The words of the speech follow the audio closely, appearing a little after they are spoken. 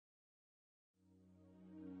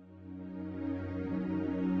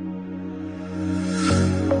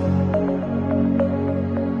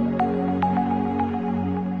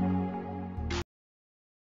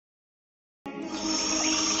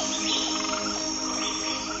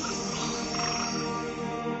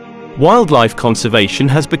Wildlife conservation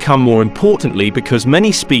has become more importantly because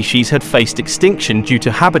many species had faced extinction due to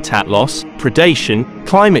habitat loss, predation,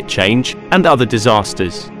 climate change, and other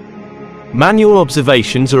disasters. Manual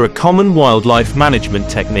observations are a common wildlife management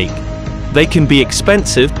technique. They can be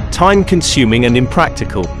expensive, time-consuming, and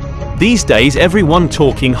impractical. These days, everyone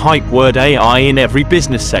talking hype word AI in every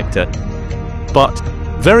business sector. But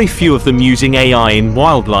very few of them using AI in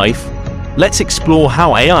wildlife. Let's explore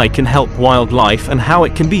how AI can help wildlife and how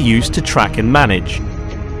it can be used to track and manage.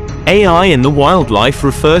 AI in the wildlife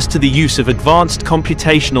refers to the use of advanced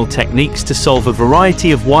computational techniques to solve a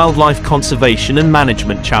variety of wildlife conservation and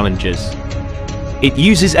management challenges. It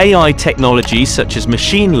uses AI technologies such as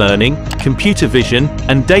machine learning, computer vision,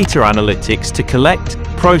 and data analytics to collect,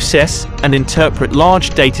 process, and interpret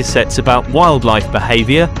large datasets about wildlife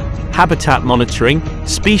behavior, habitat monitoring,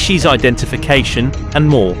 species identification, and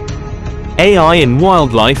more. AI in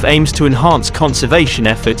wildlife aims to enhance conservation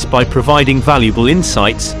efforts by providing valuable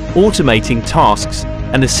insights, automating tasks,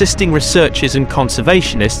 and assisting researchers and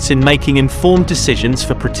conservationists in making informed decisions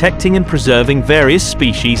for protecting and preserving various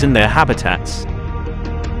species and their habitats.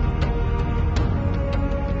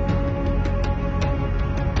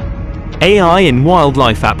 AI in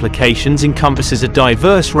wildlife applications encompasses a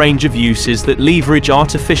diverse range of uses that leverage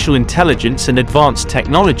artificial intelligence and advanced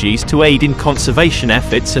technologies to aid in conservation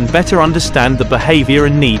efforts and better understand the behavior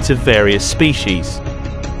and needs of various species.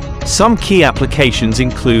 Some key applications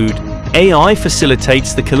include: AI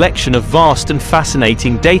facilitates the collection of vast and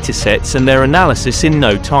fascinating datasets and their analysis in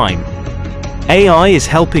no time. AI is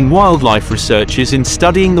helping wildlife researchers in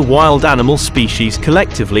studying the wild animal species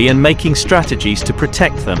collectively and making strategies to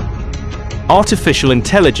protect them. Artificial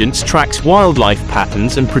intelligence tracks wildlife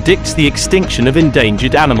patterns and predicts the extinction of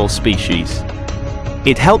endangered animal species.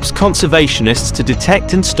 It helps conservationists to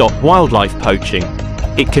detect and stop wildlife poaching.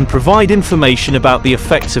 It can provide information about the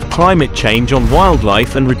effects of climate change on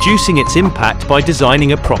wildlife and reducing its impact by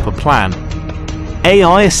designing a proper plan.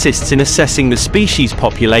 AI assists in assessing the species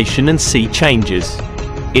population and sea changes.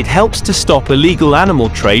 It helps to stop illegal animal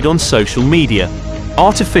trade on social media.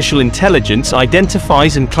 Artificial intelligence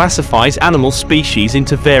identifies and classifies animal species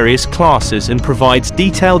into various classes and provides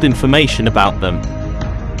detailed information about them.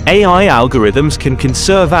 AI algorithms can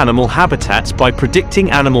conserve animal habitats by predicting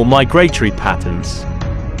animal migratory patterns.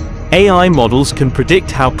 AI models can predict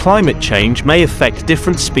how climate change may affect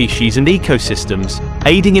different species and ecosystems,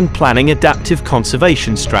 aiding in planning adaptive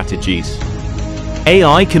conservation strategies.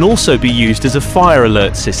 AI can also be used as a fire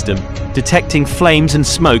alert system, detecting flames and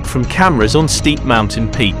smoke from cameras on steep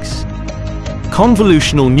mountain peaks.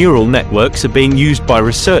 Convolutional neural networks are being used by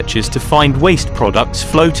researchers to find waste products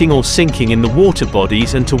floating or sinking in the water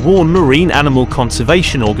bodies and to warn marine animal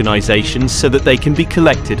conservation organizations so that they can be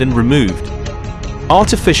collected and removed.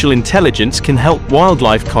 Artificial intelligence can help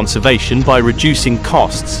wildlife conservation by reducing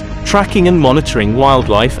costs, tracking and monitoring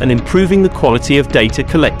wildlife, and improving the quality of data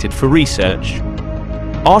collected for research.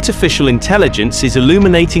 Artificial intelligence is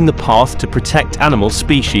illuminating the path to protect animal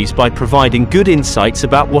species by providing good insights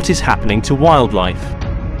about what is happening to wildlife.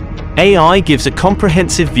 AI gives a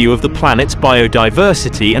comprehensive view of the planet's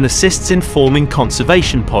biodiversity and assists in forming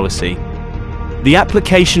conservation policy. The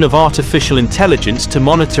application of artificial intelligence to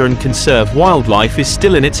monitor and conserve wildlife is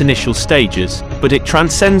still in its initial stages, but it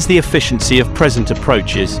transcends the efficiency of present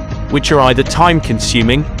approaches, which are either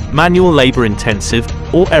time-consuming, manual labor-intensive,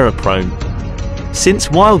 or error-prone.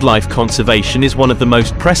 Since wildlife conservation is one of the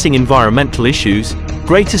most pressing environmental issues,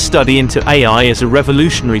 greater study into AI as a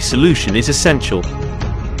revolutionary solution is essential.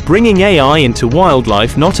 Bringing AI into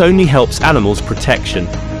wildlife not only helps animals' protection,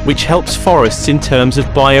 which helps forests in terms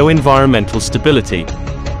of bio-environmental stability.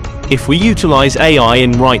 If we utilize AI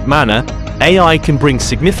in right manner, AI can bring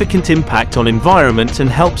significant impact on environment and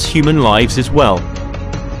helps human lives as well.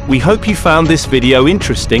 We hope you found this video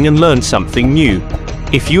interesting and learned something new.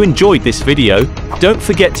 If you enjoyed this video, don't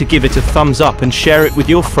forget to give it a thumbs up and share it with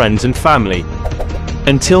your friends and family.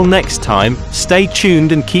 Until next time, stay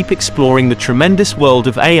tuned and keep exploring the tremendous world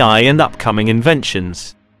of AI and upcoming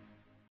inventions.